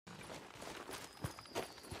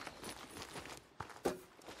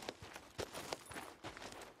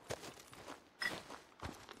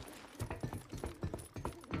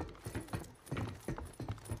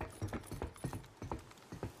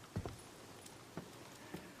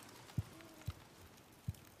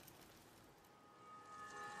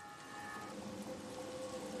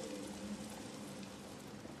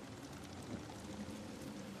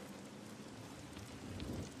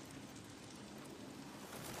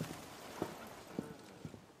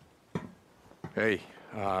Hey,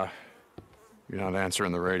 you're not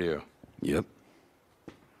answering the radio. Yep.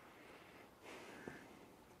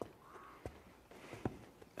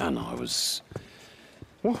 I know, I was...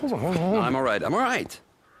 Well, hold on. No, I'm all right.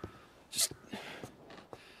 Just...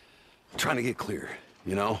 trying to get clear,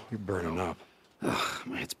 you know? You're burning up. Ugh,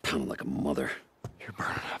 my head's pounding like a mother. You're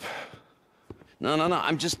burning up. No,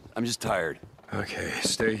 I'm just tired. Okay,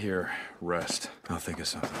 stay here. Rest. I'll think of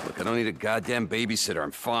something. Look, I don't need a goddamn babysitter. I'm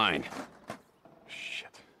fine. Shit.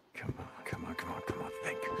 Come on.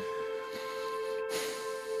 Think.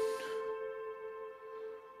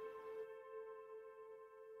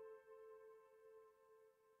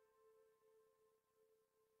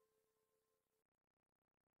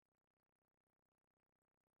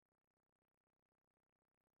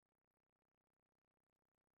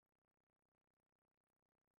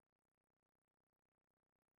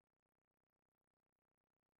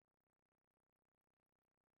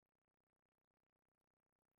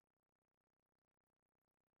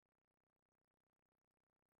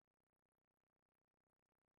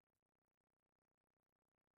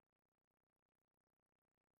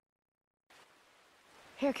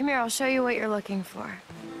 Here, come here, I'll show you what you're looking for.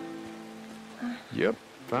 Yep,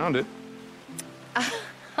 found it.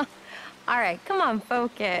 All right, come on,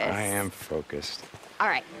 focus. I am focused. All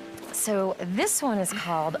right, so this one is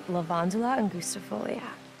called Lavandula angustifolia.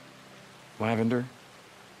 Lavender?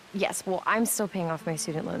 Yes, well, I'm still paying off my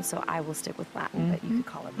student loan, so I will stick with Latin, but you could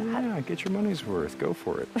call it that. Yeah, get your money's worth. Go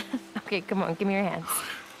for it. Okay, come on, give me your hands.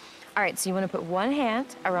 All right, so you want to put one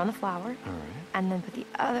hand around the flower. All right. And then put the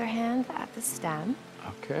other hand at the stem.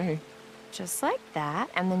 Okay. Just like that,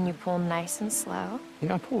 and then you pull nice and slow.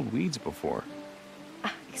 Yeah, I pulled weeds before.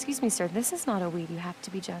 Excuse me, sir, this is not a weed. You have to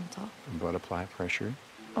be gentle. But apply pressure.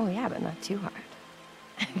 Oh, yeah, but not too hard.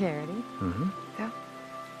 Okay, ready? Mm-hmm. Go.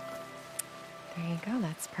 There you go,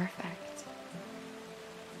 that's perfect.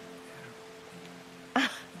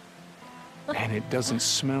 And it doesn't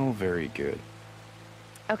smell very good.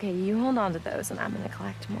 Okay, you hold on to those, and I'm gonna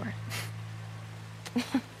collect more.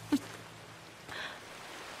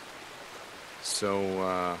 So,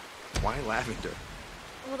 why lavender?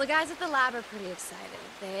 Well, the guys at the lab are pretty excited.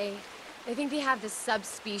 They think they have this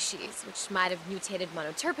subspecies, which might have mutated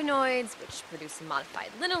monoterpenoids, which produce a modified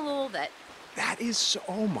linalool that... That is so...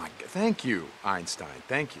 Oh, my God. Thank you, Einstein.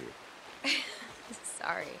 Thank you.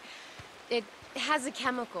 Sorry. It has a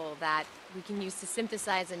chemical that we can use to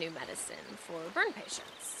synthesize a new medicine for burn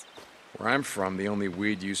patients. Where I'm from, the only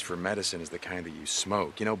weed used for medicine is the kind that you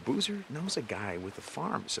smoke. You know, Boozer knows a guy with a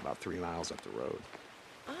farm. It's about 3 miles up the road.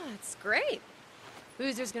 Oh, that's great.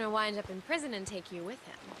 Boozer's gonna wind up in prison and take you with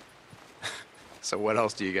him. So what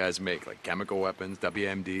else do you guys make? Like chemical weapons,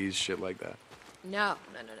 WMDs, shit like that? No.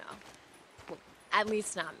 Well, at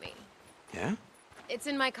least not me. Yeah? It's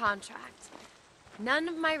in my contract. None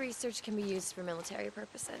of my research can be used for military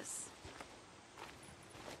purposes.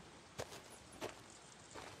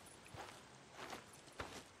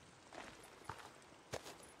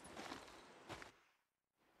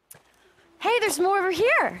 Hey, there's more over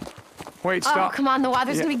here. Wait, stop. Oh, come on, the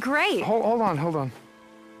water's gonna be great. Hold on.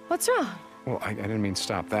 What's wrong? Well, I didn't mean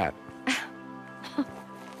stop that.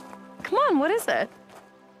 Come on, what is it?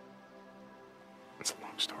 It's a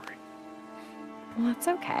long story. Well, that's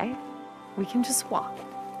okay. We can just walk.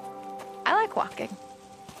 I like walking.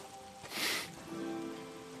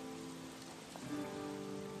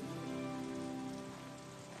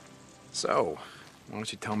 So, why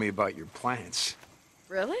don't you tell me about your plants?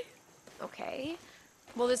 Really? Okay.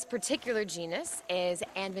 Well, this particular genus is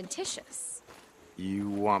adventitious. You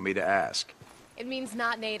want me to ask? It means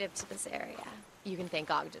not native to this area. You can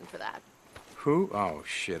thank Ogden for that. Who? Oh,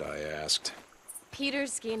 shit, I asked. Peter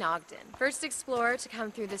Skeen Ogden, first explorer to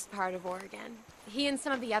come through this part of Oregon. He and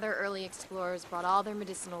some of the other early explorers brought all their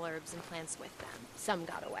medicinal herbs and plants with them. Some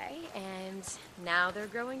got away, and now they're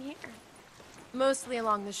growing here. Mostly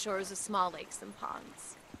along the shores of small lakes and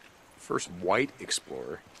ponds. First white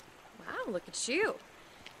explorer. Wow, look at you.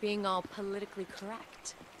 Being all politically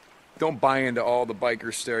correct. Don't buy into all the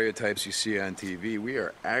biker stereotypes you see on TV. We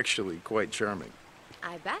are actually quite charming.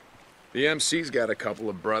 I bet. The MC's got a couple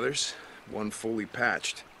of brothers, one fully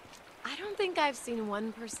patched. I don't think I've seen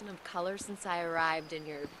one person of color since I arrived in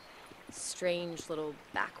your strange little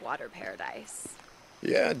backwater paradise.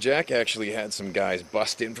 Yeah, Jack actually had some guys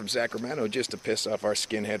bust in from Sacramento just to piss off our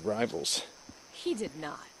skinhead rivals. He did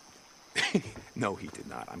not. No, he did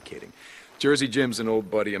not. I'm kidding. Jersey Jim's an old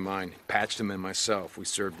buddy of mine. Patched him and myself. We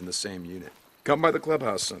served in the same unit. Come by the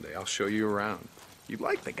clubhouse Sunday. I'll show you around. You'd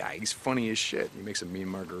like the guy. He's funny as shit. He makes a mean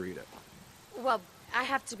margarita. Well, I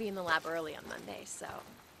have to be in the lab early on Monday, so...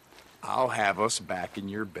 I'll have us back in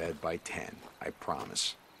your bed by 10, I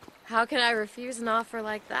promise. How can I refuse an offer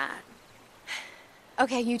like that?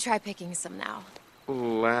 Okay, you try picking some now.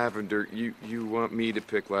 Lavender, you want me to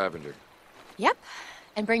pick lavender? Yep.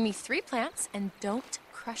 And bring me 3 plants and don't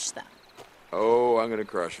crush them. Oh, I'm gonna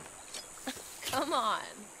crush them. Come on.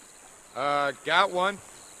 Got one.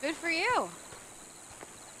 Good for you.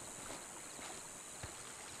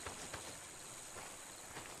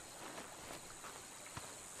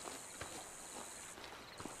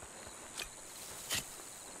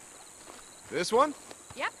 This one?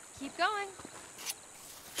 Yep, keep going.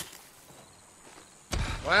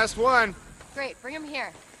 Last one. Great, bring him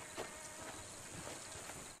here.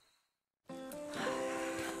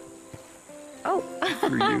 Oh,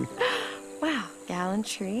 For you. wow.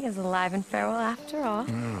 Gallantry is alive and farewell after all.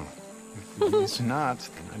 No. If it's not,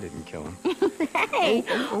 then I didn't kill him. Hey!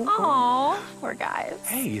 Aw, poor guys.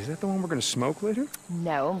 Hey, is that the one we're gonna smoke later?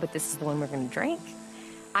 No, but this is the one we're gonna drink.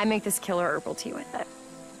 I make this killer herbal tea with it.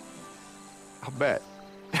 I'll bet.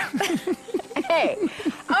 Hey!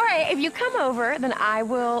 All right, if you come over, then I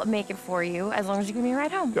will make it for you as long as you give me a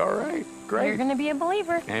ride home. All right, great. You're gonna be a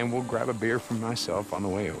believer. And we'll grab a beer for myself on the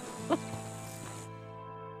way over.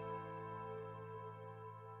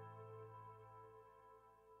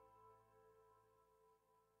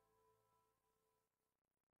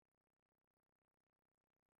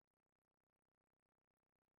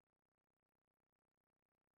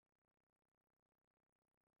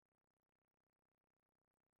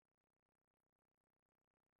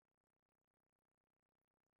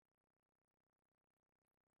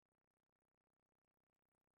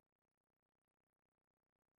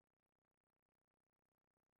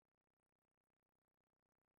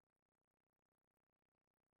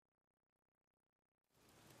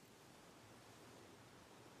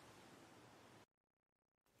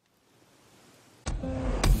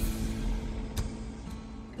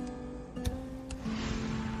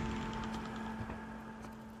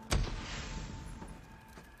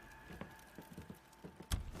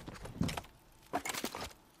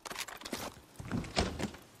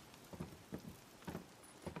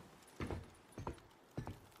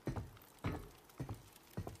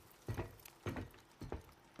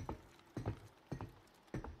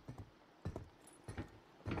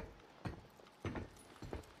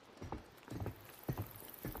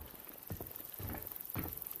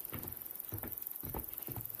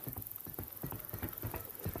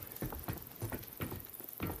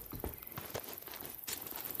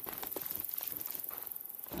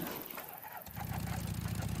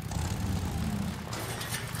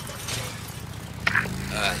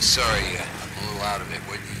 Sorry, I'm a little out of it.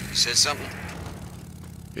 What, you said something?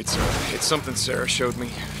 It's something Sarah showed me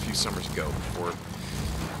a few summers ago before.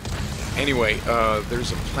 Anyway,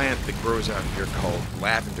 there's a plant that grows out here called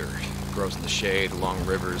lavender. It grows in the shade, along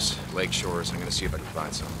rivers, lake shores. I'm gonna see if I can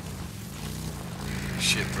find some.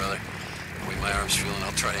 Shit, brother. The way my arm's feeling,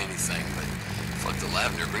 I'll try anything, but fuck the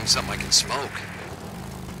lavender. Bring something I can smoke.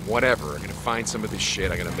 Whatever, I'm gonna find some of this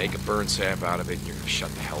shit. I'm gonna make a burn sap out of it, and you're gonna shut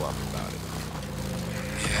the hell up about it.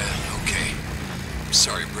 Yeah, okay. I'm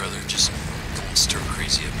sorry, brother. Just don't stir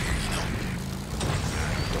crazy up here, you know?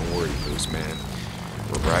 Don't worry, Moose Man.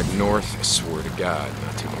 We're riding north, I swear to God,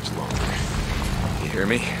 not too much longer. You hear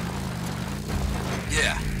me?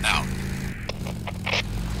 Yeah, out.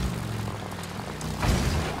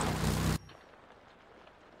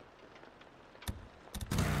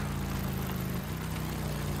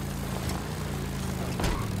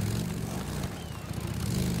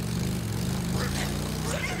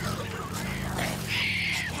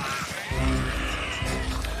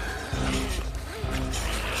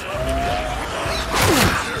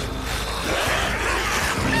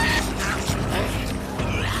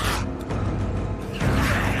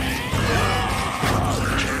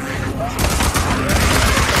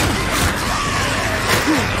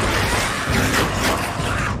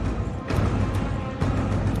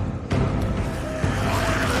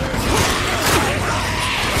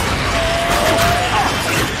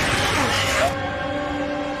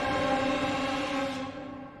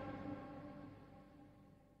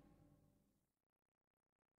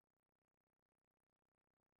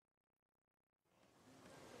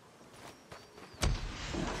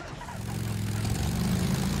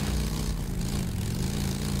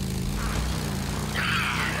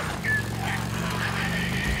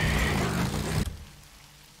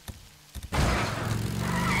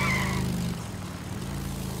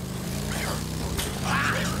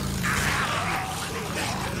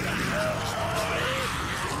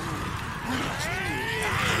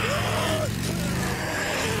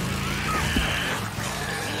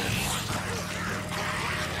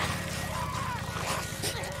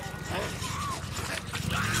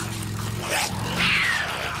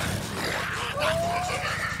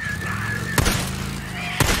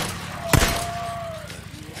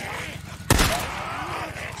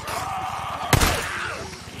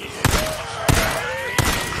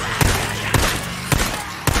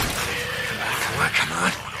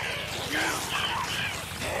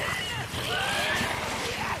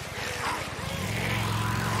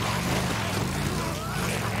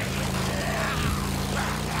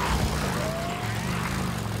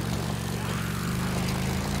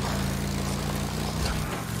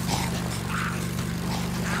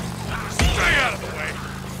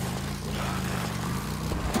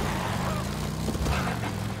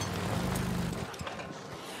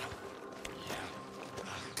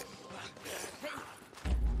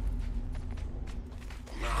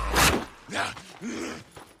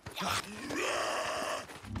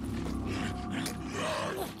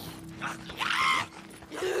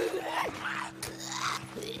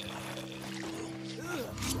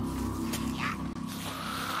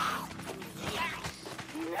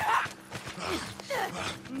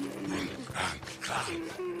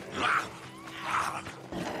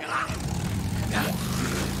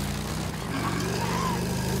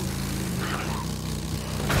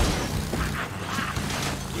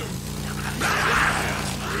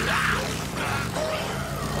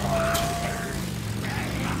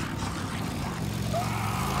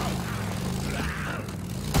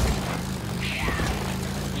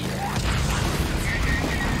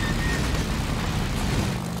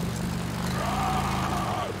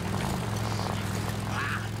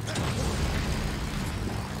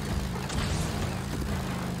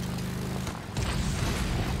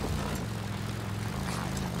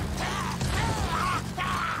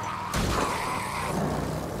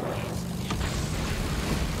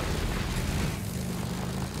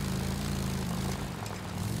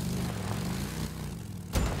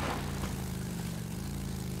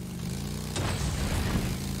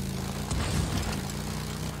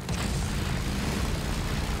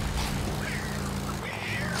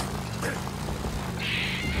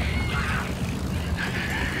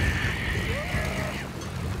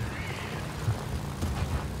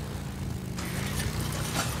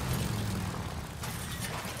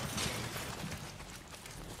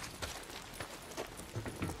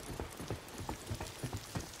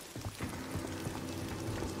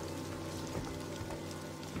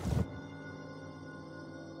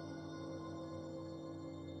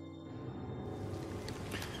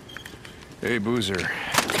 Hey, Boozer.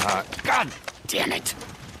 God damn it!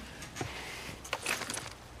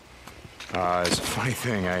 It's a funny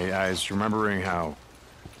thing. I was remembering how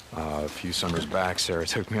a few summers back, Sarah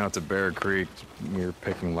took me out to Bear Creek. We were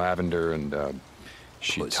picking lavender, and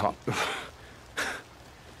she taught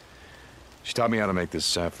me how to make this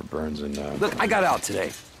sap for burns. And Look, I got out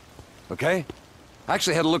today. Okay? I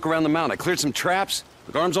actually had to look around the mountain. I cleared some traps.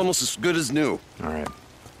 The arm's almost as good as new. all right,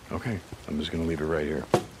 okay. I'm just gonna leave it right here.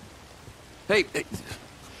 Hey,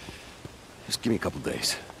 just give me a couple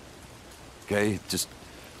days. Okay? Just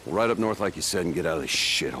we'll ride up north like you said and get out of this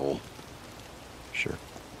shithole. Sure.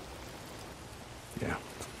 Yeah.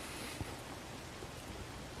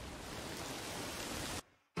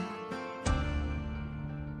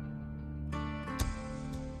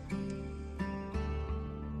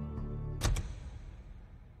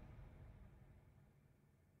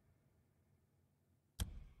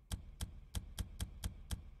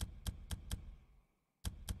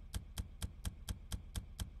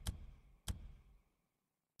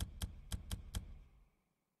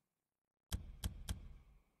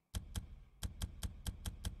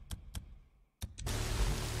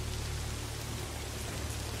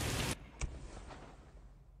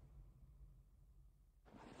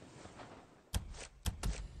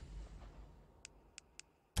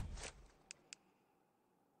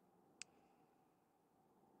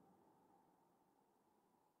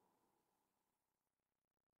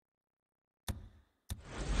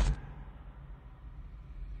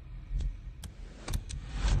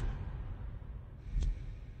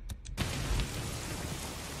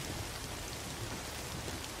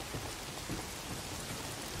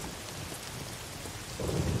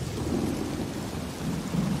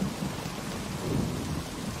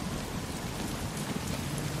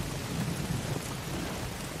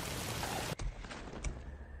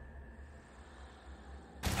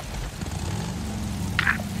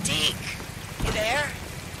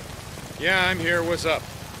 Yeah, I'm here. What's up?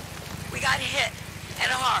 We got hit,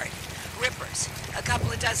 and hard. Rippers. A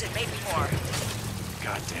couple of dozen, maybe more.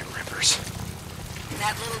 Goddamn rippers.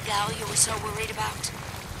 That little gal you were so worried about?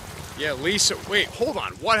 Yeah, Lisa. Wait, hold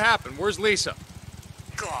on. What happened? Where's Lisa?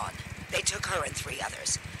 Gone. They took her and 3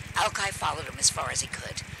 others. Alki followed them as far as he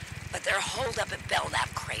could. But they're holed up at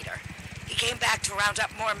Belknap Crater. He came back to round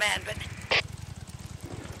up more men, but...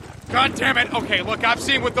 God damn it! Okay, look, I've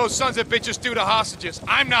seen what those sons of bitches do to hostages.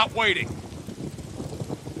 I'm not waiting.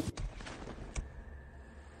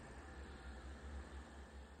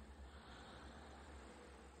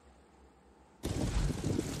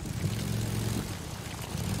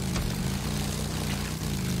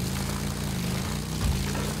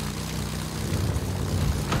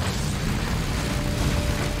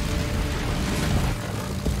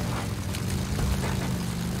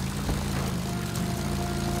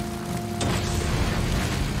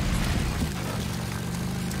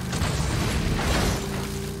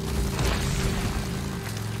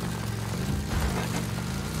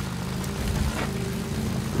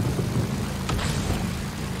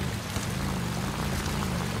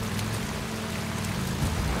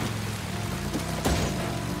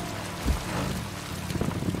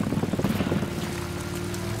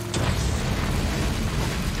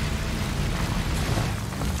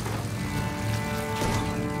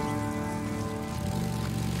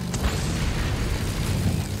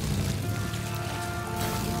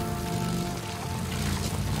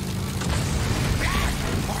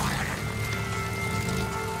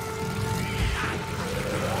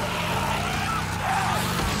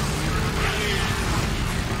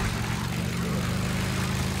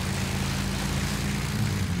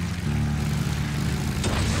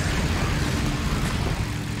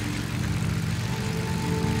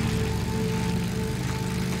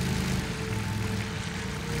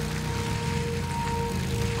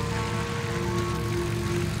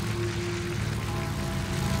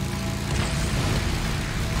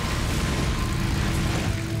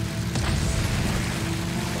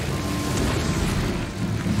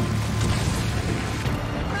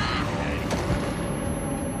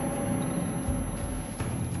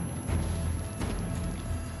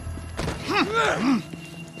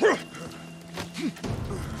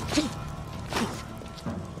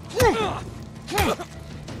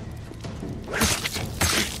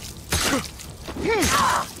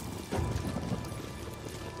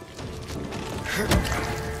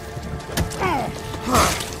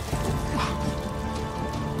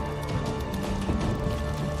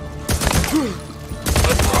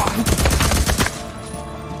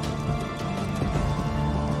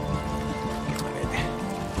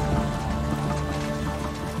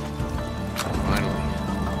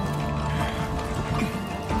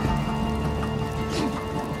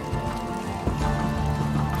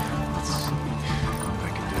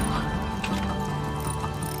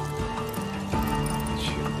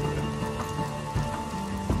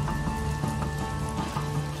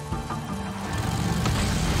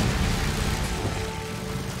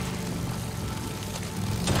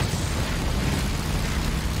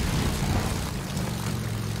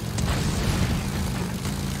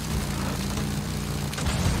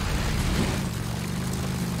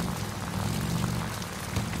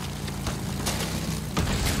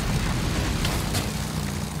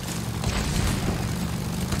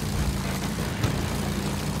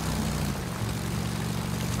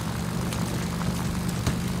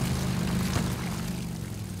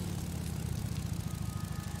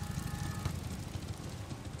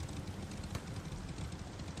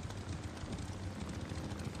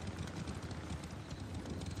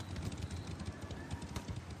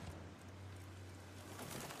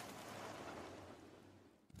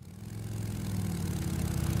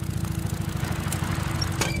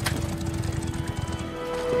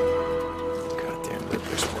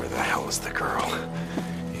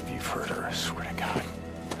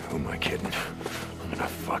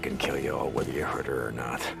 her or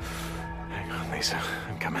not. Hang on, Lisa.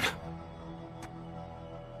 I'm coming.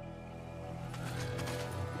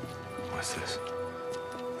 What's this?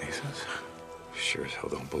 Lisa's? Sure as hell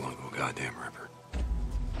don't belong to a goddamn ripper.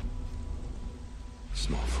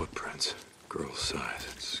 Small footprints. Girl's size.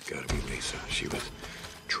 It's gotta be Lisa. She was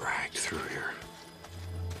dragged through here.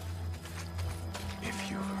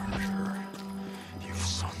 If you hurt her, you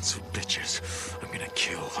sons of bitches, I'm gonna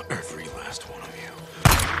kill every last one of you.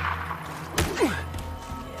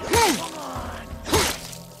 Come on!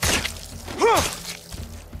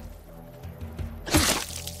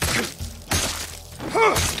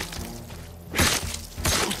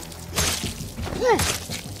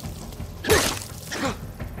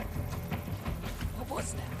 What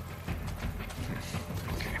was that?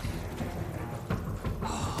 Okay.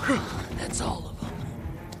 That's all of them.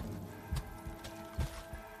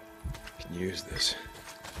 Can use this.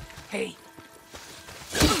 Hey.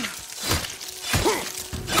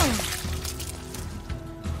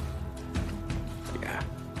 Yeah.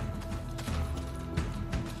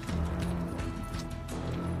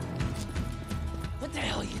 What the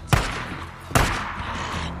hell you doing?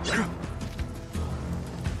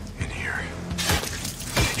 In here.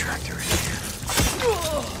 They dragged her in here.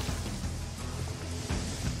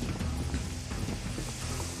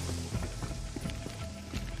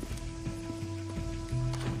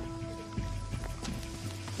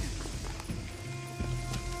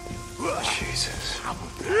 Jesus.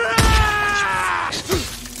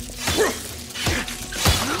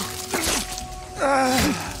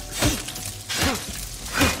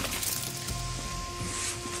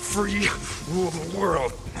 Free rule the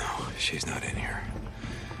world. No, she's not in here.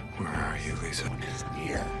 Where are you, Lisa?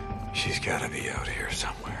 Here. She's gotta be out here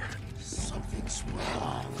somewhere. Something's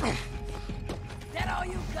wrong. That all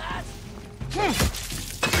you got?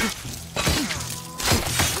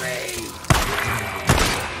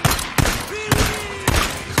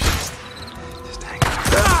 Just hang on.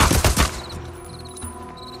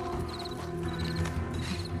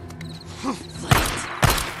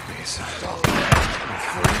 Lisa.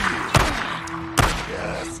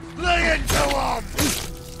 Yes. Lay into him!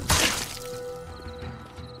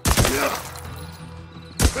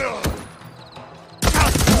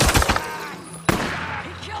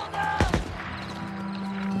 He killed him!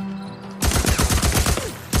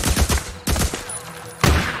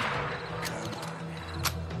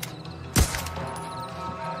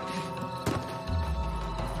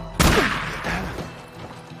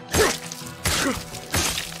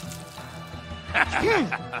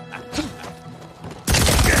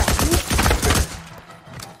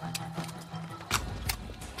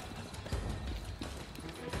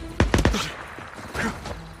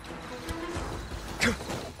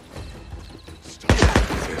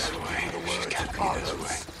 This way. She's gotta be this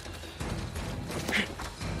way.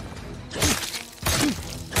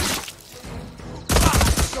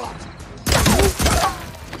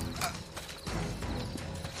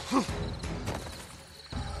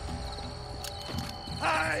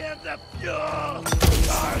 I am the fuel!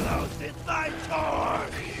 Carlos is my torch!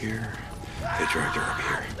 Up here. They dragged her up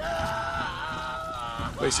here.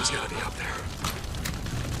 Lisa's gotta be up there.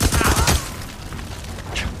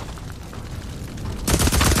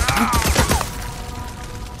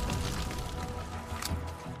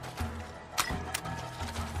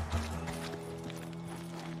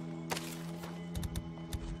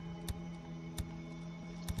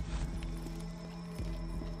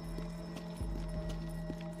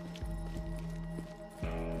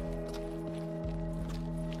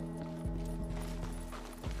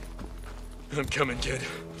 I'm coming, kid.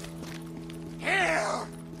 Here!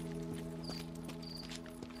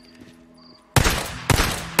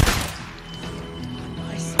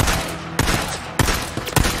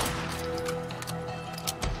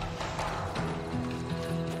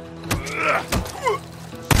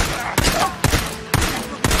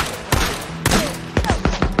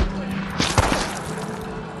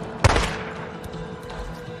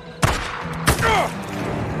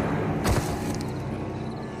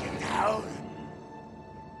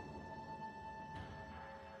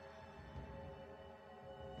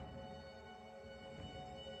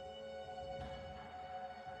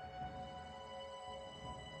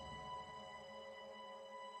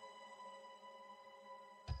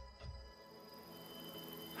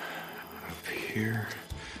 Here.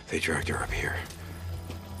 They dragged her up here.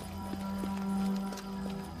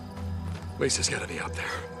 Lisa's gotta be up there.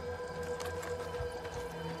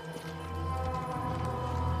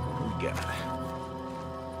 We got it.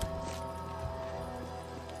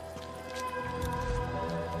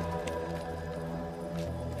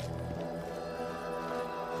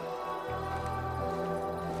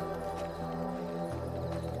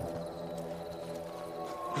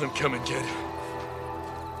 I'm coming, kid.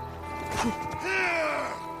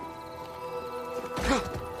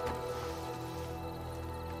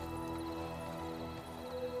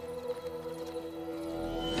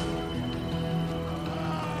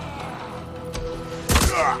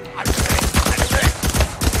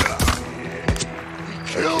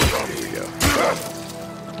 Killed him. Here we go.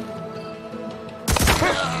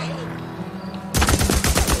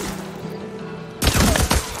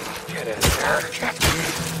 Get in there, Captain.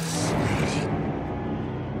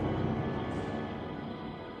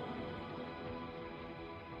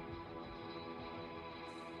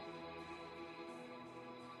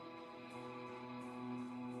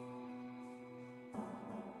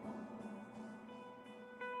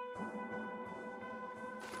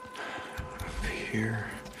 Here.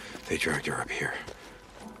 They dragged her up here.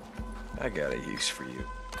 I got a use for you.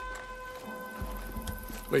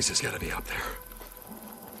 Lisa's gotta be up there.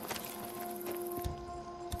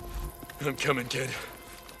 I'm coming, kid.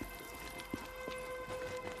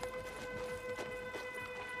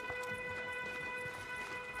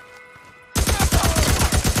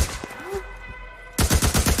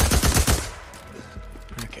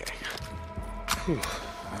 Okay. Whew.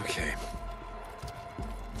 Okay.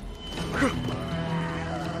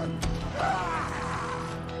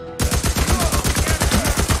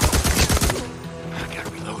 I gotta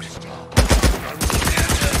reload.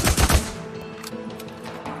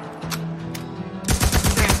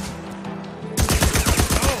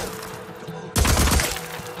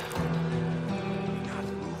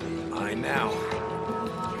 Mine now.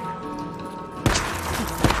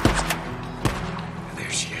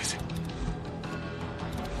 There she is.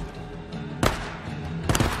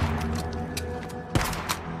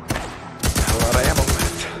 A lot of ammo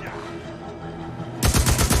left.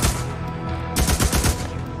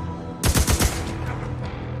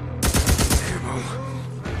 Ammo.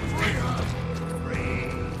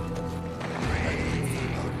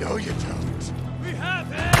 No, you don't. We have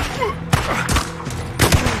him!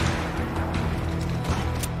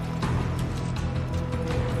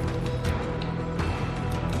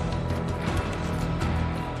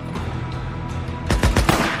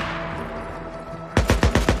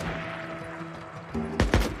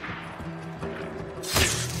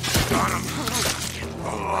 Got him.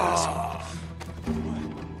 Stop.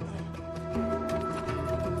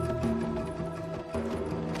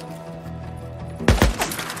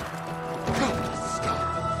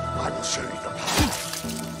 I will show you the power.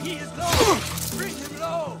 He is low! Bring him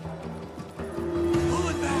low! Pull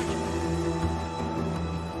it back!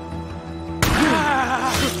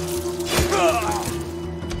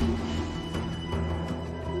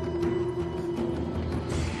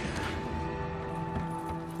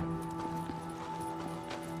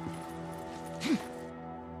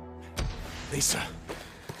 Lisa.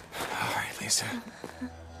 All right, Lisa.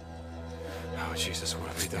 Oh, Jesus, what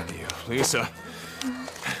have they done to you? Lisa.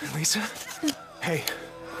 Lisa? Hey.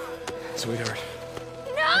 Sweetheart.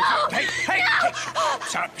 No! Hey! Hey!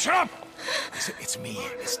 Shut up! Shut up! Lisa, it's me.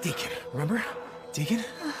 It's Deacon. Remember? Deacon?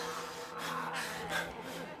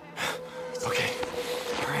 Okay.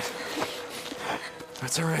 All right.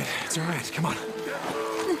 That's all right. It's all right. Come on.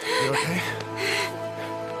 You okay?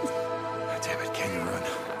 Damn it, can you run?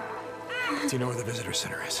 Do you know where the visitor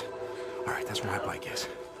center is? All right, that's where my bike is.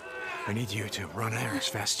 I need you to run there as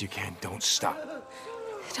fast as you can. Don't stop.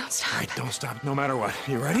 Don't stop. All right, don't stop, no matter what.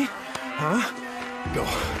 You ready? Huh? Go.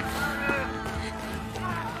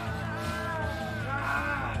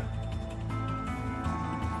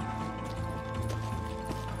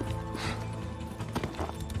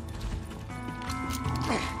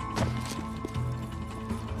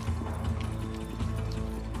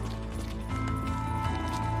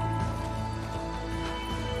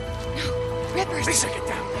 Rippers! Lisa, get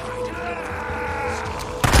down.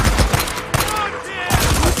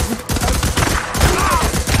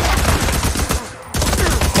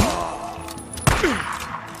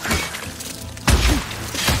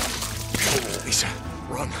 Lisa,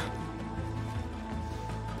 run.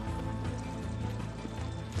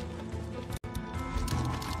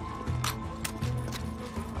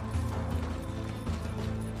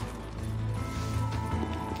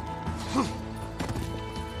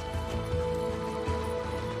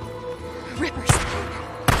 Rippers!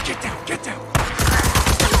 Get down, get down.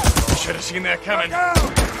 You should have seen that coming.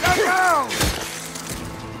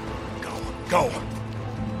 Go, go.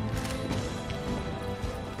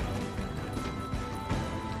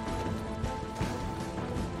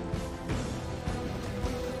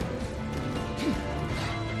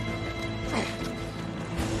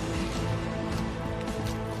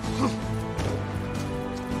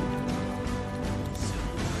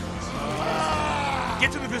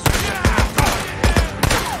 Get to the visitor.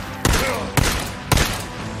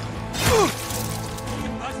 You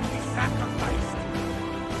must be sacrificed.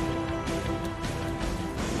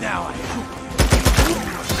 Now I hope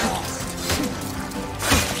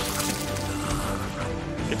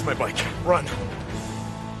you. Get to my bike. Run.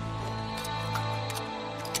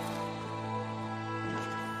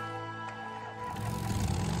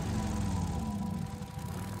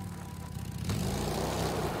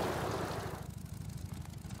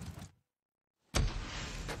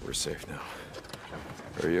 We're safe now.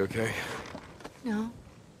 Are you okay? No.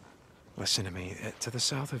 Listen to me. To the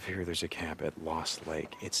south of here, there's a camp at Lost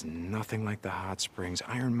Lake. It's nothing like the hot springs.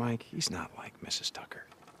 Iron Mike, he's not like Mrs. Tucker.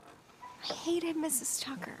 I hated Mrs.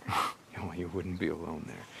 Tucker. Well, you wouldn't be alone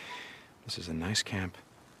there. This is a nice camp,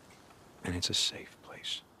 and it's a safe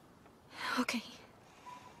place. Okay.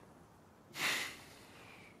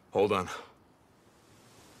 Hold on.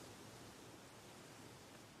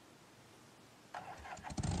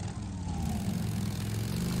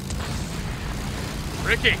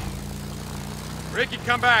 Ricky! Ricky,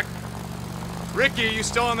 come back! Ricky, you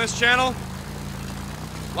still on this channel?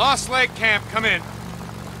 Lost Lake Camp, come in.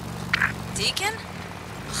 Deacon?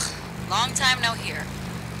 Ugh, long time no hear.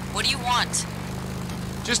 What do you want?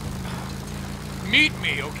 Just meet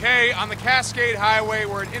me, okay? On the Cascade Highway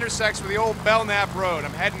where it intersects with the old Belknap Road.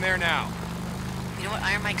 I'm heading there now. You know what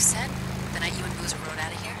Iron Mike said? The night you and Boozer rode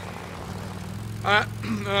out of here?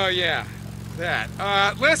 Oh yeah, that.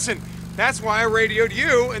 Listen, that's why I radioed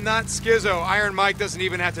you and not Schizo. Iron Mike doesn't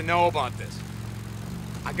even have to know about this.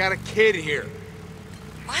 I got a kid here.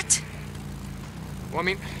 What? Well, I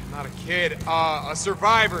mean, not a kid, a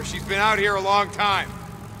survivor. She's been out here a long time.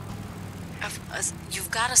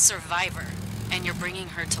 You've got a survivor, and you're bringing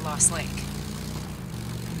her to Lost Lake.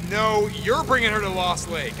 No, you're bringing her to Lost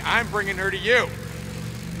Lake. I'm bringing her to you.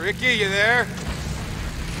 Ricky, you there?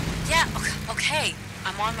 Yeah, okay.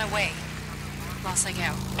 I'm on my way. Lost Lake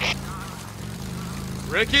out.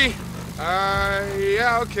 Ricky?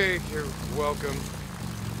 Yeah, okay. You're welcome.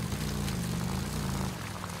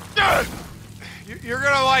 You're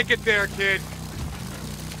gonna like it there, kid.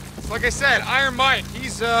 It's like I said, Iron Mike,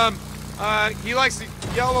 he's, he likes to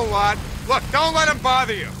yell a lot. Look, don't let him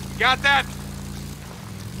bother you. You got that?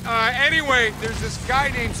 Anyway, there's this guy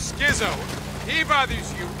named Schizo. If he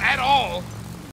bothers you at all,